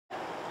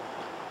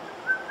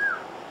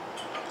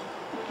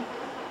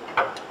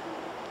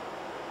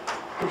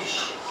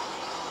Whoosh.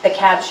 The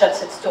cab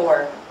shuts its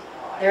door.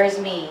 There is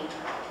me.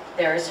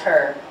 There is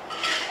her.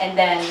 And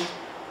then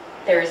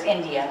there is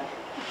India.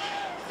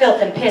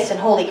 Filth and piss and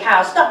holy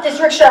cow. Stop this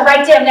rickshaw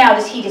right damn now.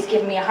 This heat is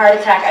giving me a heart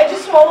attack. I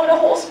just swallowed a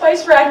whole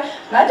spice rack.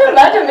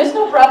 Madam, it's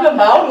no problem.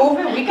 Bowel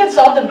movement. We can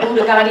solve the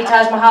Buddha, Gandhi,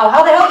 Taj Mahal.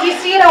 How the hell do you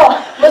see it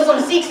all?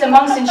 Muslims, Sikhs, and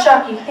monks in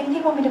shock. You think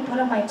they want me to put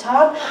on my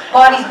top?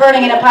 Body's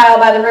burning in a pile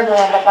by the river.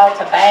 I'm about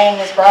to bang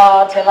this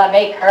broad till I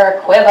make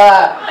her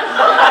quiver.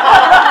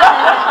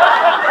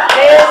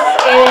 This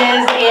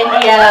is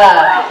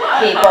India,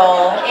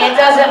 people. It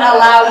doesn't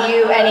allow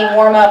you any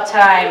warm-up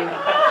time.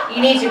 You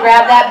need to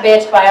grab that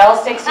bitch by all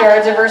 6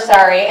 yards of her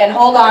sari and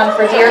hold on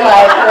for dear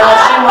life, or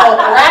else she will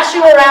thrash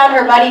you around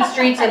her muddied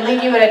streets and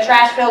leave you in a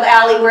trash-filled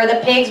alley where the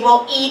pigs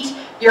will eat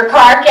your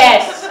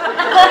carcass.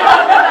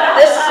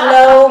 The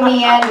slow,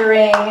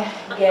 meandering,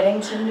 getting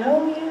to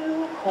know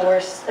you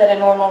course that a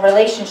normal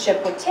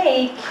relationship would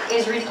take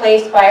is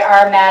replaced by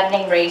our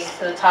maddening race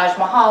to the Taj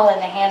Mahal in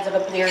the hands of a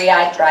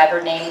bleary-eyed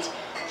driver named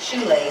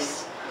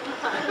Shoelace.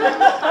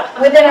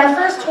 Within our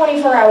first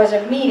 24 hours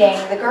of meeting,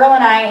 the girl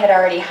and I had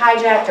already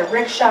hijacked a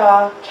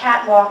rickshaw,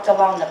 catwalked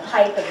along the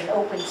pipe of an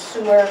open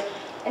sewer,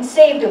 and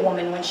saved a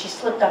woman when she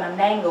slipped on a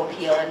mango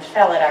peel and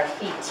fell at our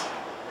feet.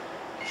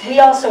 We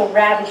also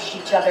ravaged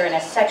each other in a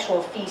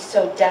sexual feast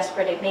so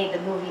desperate it made the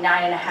movie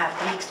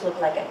 9.5 Weeks look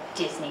like a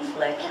Disney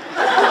flick. She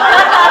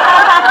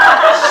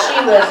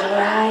was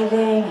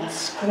writhing and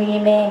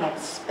screaming and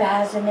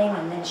spasming,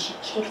 and then she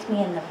kicked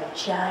me in the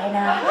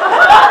vagina.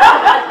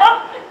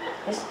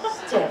 This is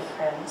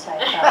different, I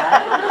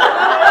thought.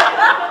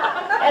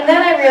 And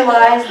then I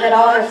realized that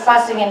all her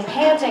fussing and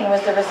panting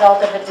was the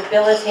result of a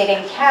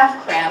debilitating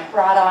calf cramp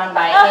brought on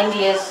by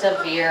India's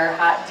severe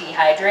hot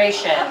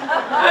dehydration.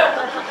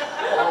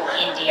 Oh,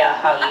 India,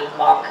 how you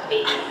mock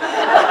me.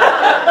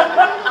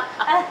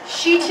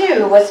 She,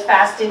 too, was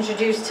fast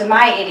introduced to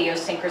my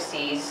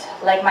idiosyncrasies,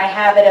 like my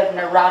habit of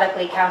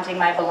neurotically counting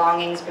my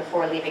belongings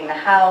before leaving the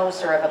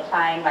house, or of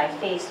applying my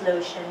face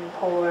lotion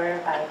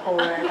pore by pore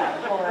by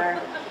pore.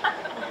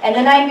 And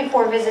the night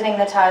before visiting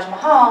the Taj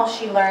Mahal,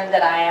 she learned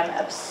that I am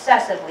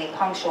obsessively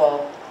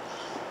punctual.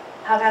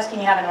 How fast can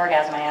you have an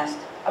orgasm, I asked.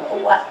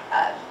 What,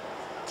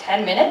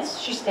 10 minutes?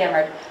 She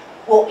stammered.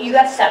 Well, you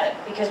got 7,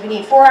 because we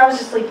need 4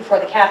 hours of sleep before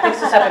the cab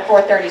picks us up at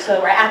 4:30, so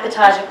that we're at the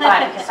Taj at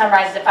 5, because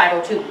sunrise is at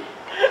 5:02.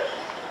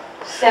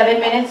 7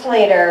 minutes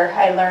later,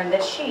 I learned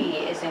that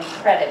she is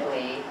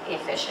incredibly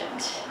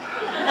efficient.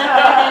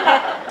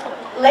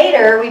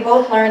 Later, we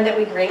both learned that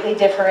we greatly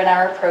differ in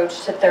our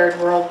approach to third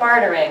world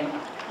bartering.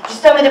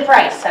 Just tell me the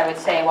price, I would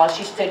say, while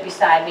she stood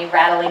beside me,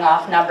 rattling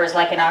off numbers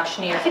like an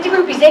auctioneer. 50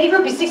 rupees, 80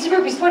 rupees, 60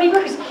 rupees, 20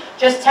 rupees.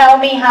 Just tell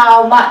me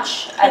how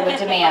much, I would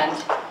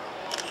demand.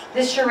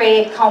 This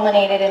charade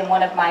culminated in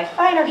one of my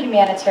finer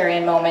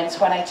humanitarian moments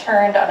when I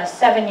turned on a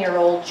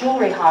 7-year-old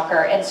jewelry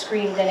hawker and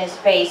screamed in his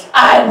face,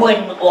 "I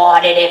wouldn't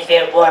want it if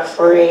it were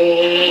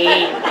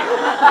free."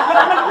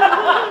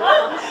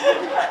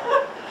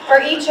 For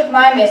each of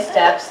my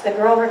missteps, the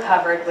girl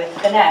recovered with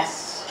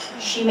finesse.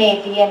 She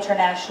made the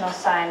international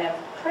sign of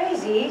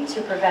crazy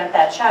to prevent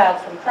that child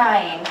from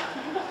crying.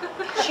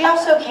 She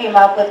also came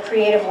up with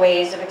creative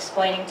ways of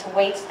explaining to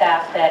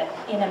waitstaff that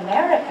in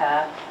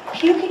America,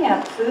 puking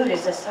out food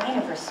is a sign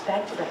of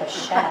respect for the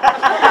chef.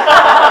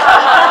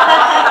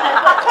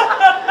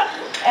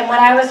 And when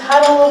I was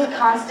huddled,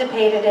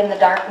 constipated in the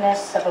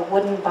darkness of a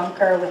wooden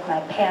bunker with my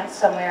pants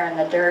somewhere in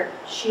the dirt,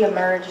 she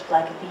emerged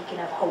like a beacon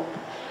of hope,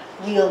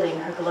 wielding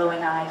her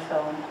glowing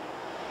iPhone.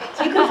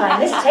 You can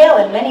find this tale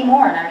and many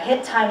more in our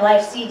hit Time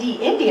Life CD,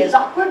 India's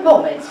Awkward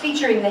Moments,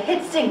 featuring the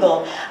hit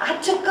single, "I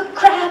Took a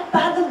Crap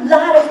by the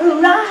Light of Her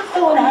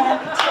iPhone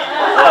app."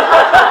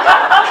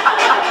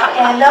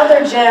 And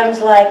other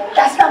gems like,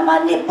 "That's not my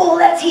nipple,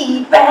 that's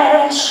heat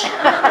rash."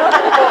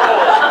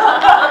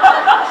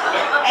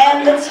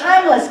 And the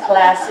timeless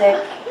classic,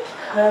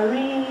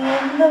 "Curry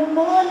in the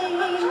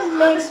morning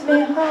makes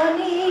me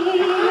honey."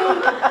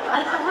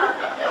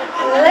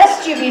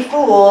 Lest you be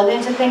fooled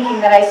into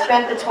thinking that I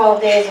spent the 12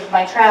 days of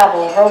my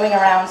travel roaming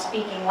around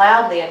speaking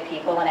loudly at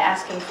people and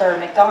asking for a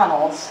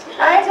McDonald's,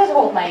 I did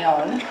hold my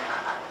own.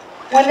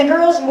 When the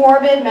girl's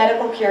morbid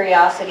medical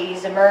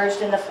curiosities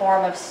emerged in the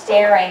form of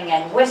staring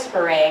and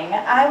whispering,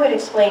 I would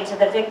explain to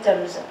the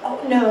victims, "Oh,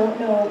 no,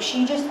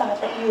 she just thought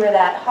that you were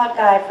that hot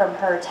guy from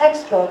her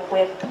textbook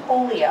with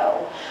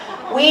polio.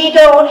 We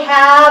don't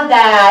have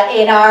that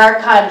in our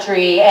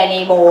country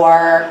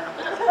anymore."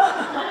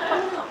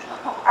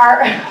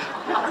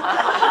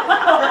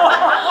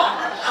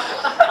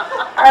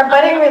 Our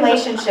budding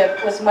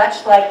relationship was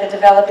much like the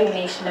developing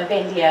nation of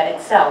India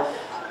itself.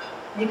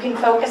 You can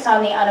focus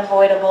on the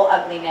unavoidable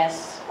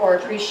ugliness or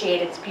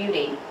appreciate its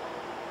beauty.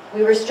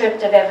 We were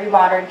stripped of every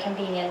modern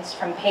convenience,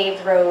 from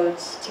paved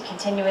roads to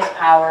continuous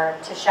power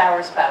to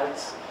shower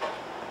spouts,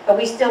 but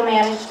we still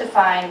managed to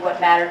find what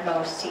mattered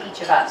most to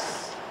each of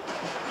us.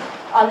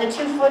 On the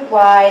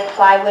 2-foot-wide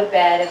plywood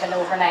bed of an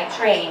overnight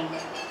train,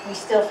 we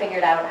still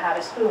figured out how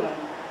to spoon.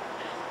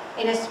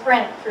 In a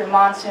sprint through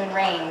monsoon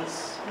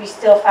rains, we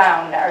still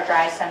found our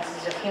dry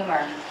senses of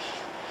humor.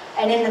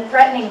 And in the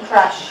threatening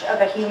crush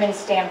of a human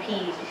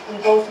stampede, we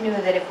both knew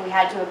that if we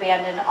had to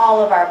abandon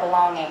all of our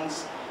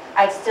belongings,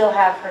 I'd still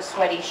have her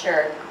sweaty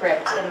shirt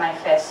gripped in my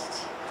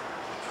fist.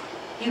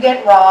 You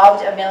get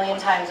robbed a million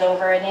times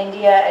over in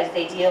India as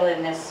they deal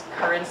in this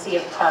currency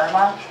of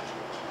karma.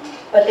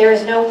 But there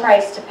is no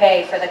price to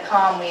pay for the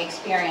calm we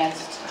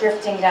experienced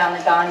drifting down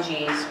the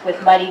Ganges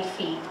with muddied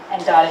feet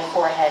and dotted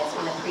foreheads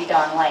in the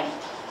pre-dawn light.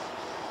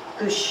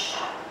 Goosh,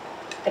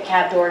 the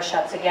cab door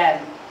shuts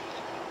again.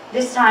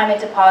 This time it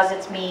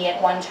deposits me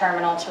at one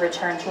terminal to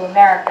return to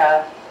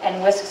America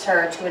and whisks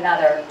her to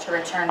another to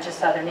return to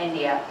southern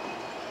India.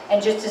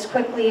 And just as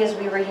quickly as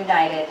we were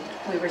united,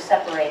 we were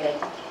separated.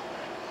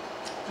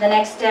 The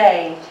next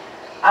day,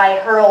 I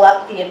hurl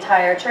up the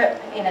entire trip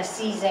in a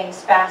seizing,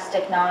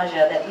 spastic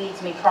nausea that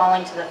leads me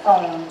crawling to the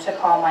phone to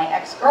call my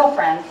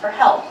ex-girlfriend for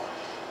help.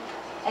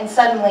 And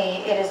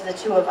suddenly, it is the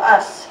two of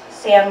us,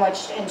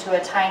 sandwiched into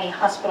a tiny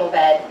hospital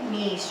bed,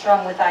 me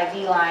strung with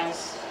IV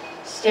lines,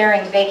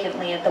 staring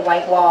vacantly at the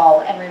white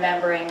wall and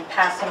remembering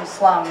passing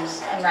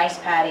slums and rice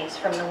paddies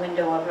from the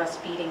window of a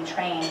speeding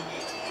train.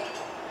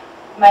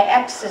 My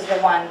ex is the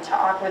one to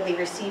awkwardly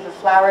receive a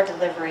flower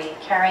delivery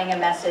carrying a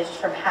message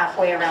from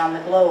halfway around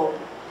the globe.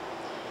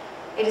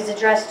 It is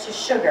addressed to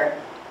Sugar,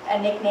 a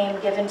nickname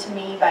given to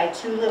me by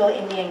two little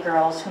Indian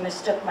girls who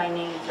mistook my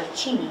name for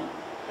Jeannie,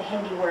 the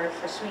Hindi word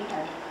for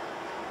sweetener.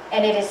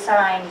 And it is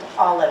signed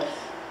Olive,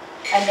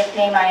 a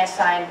nickname I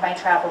assigned my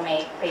travel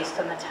mate based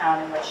on the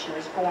town in which she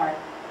was born.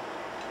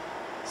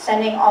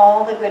 Sending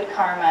all the good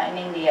karma in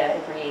India,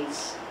 it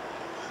reads.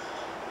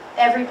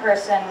 Every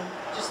person,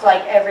 just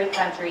like every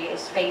country,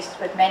 is faced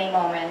with many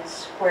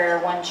moments where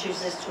one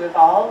chooses to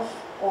evolve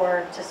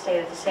or to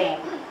stay the same.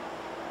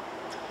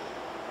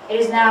 It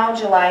is now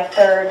July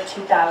 3rd,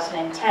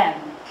 2010.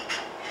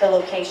 The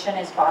location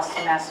is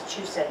Boston,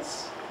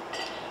 Massachusetts.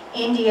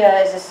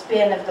 India is a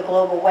spin of the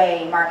global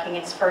way, marking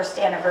its first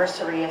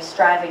anniversary of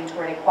striving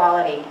toward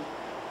equality.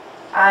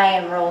 I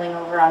am rolling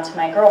over onto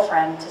my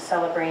girlfriend to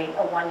celebrate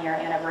a one-year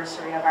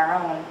anniversary of our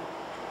own.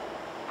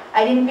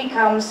 I didn't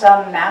become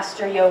some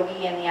master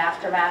yogi in the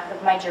aftermath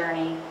of my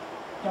journey,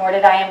 nor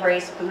did I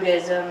embrace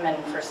Buddhism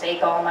and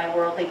forsake all my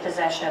worldly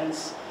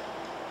possessions.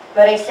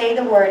 But I say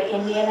the word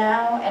India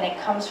now, and it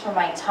comes from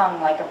my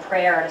tongue like a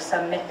prayer to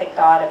some mythic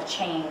god of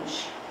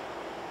change.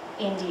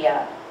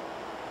 India,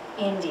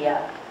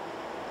 India.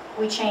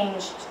 We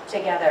changed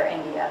together,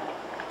 India.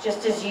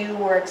 Just as you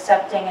were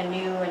accepting a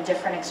new and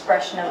different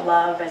expression of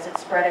love as it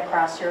spread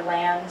across your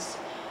lands,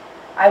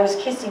 I was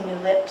kissing new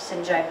lips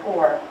in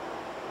Jaipur,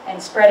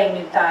 and spreading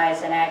new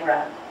thighs in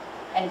Agra,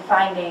 and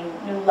finding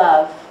new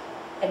love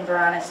in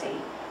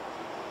Varanasi.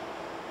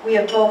 We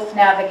have both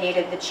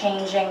navigated the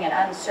changing and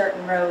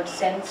uncertain road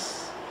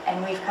since,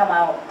 and we've come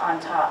out on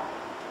top.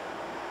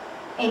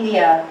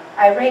 India,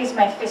 I raise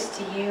my fist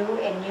to you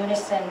in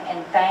unison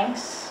and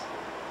thanks.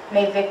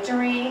 May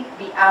victory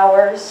be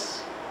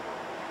ours.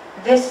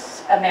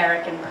 This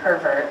American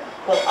pervert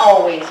will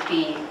always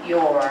be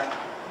your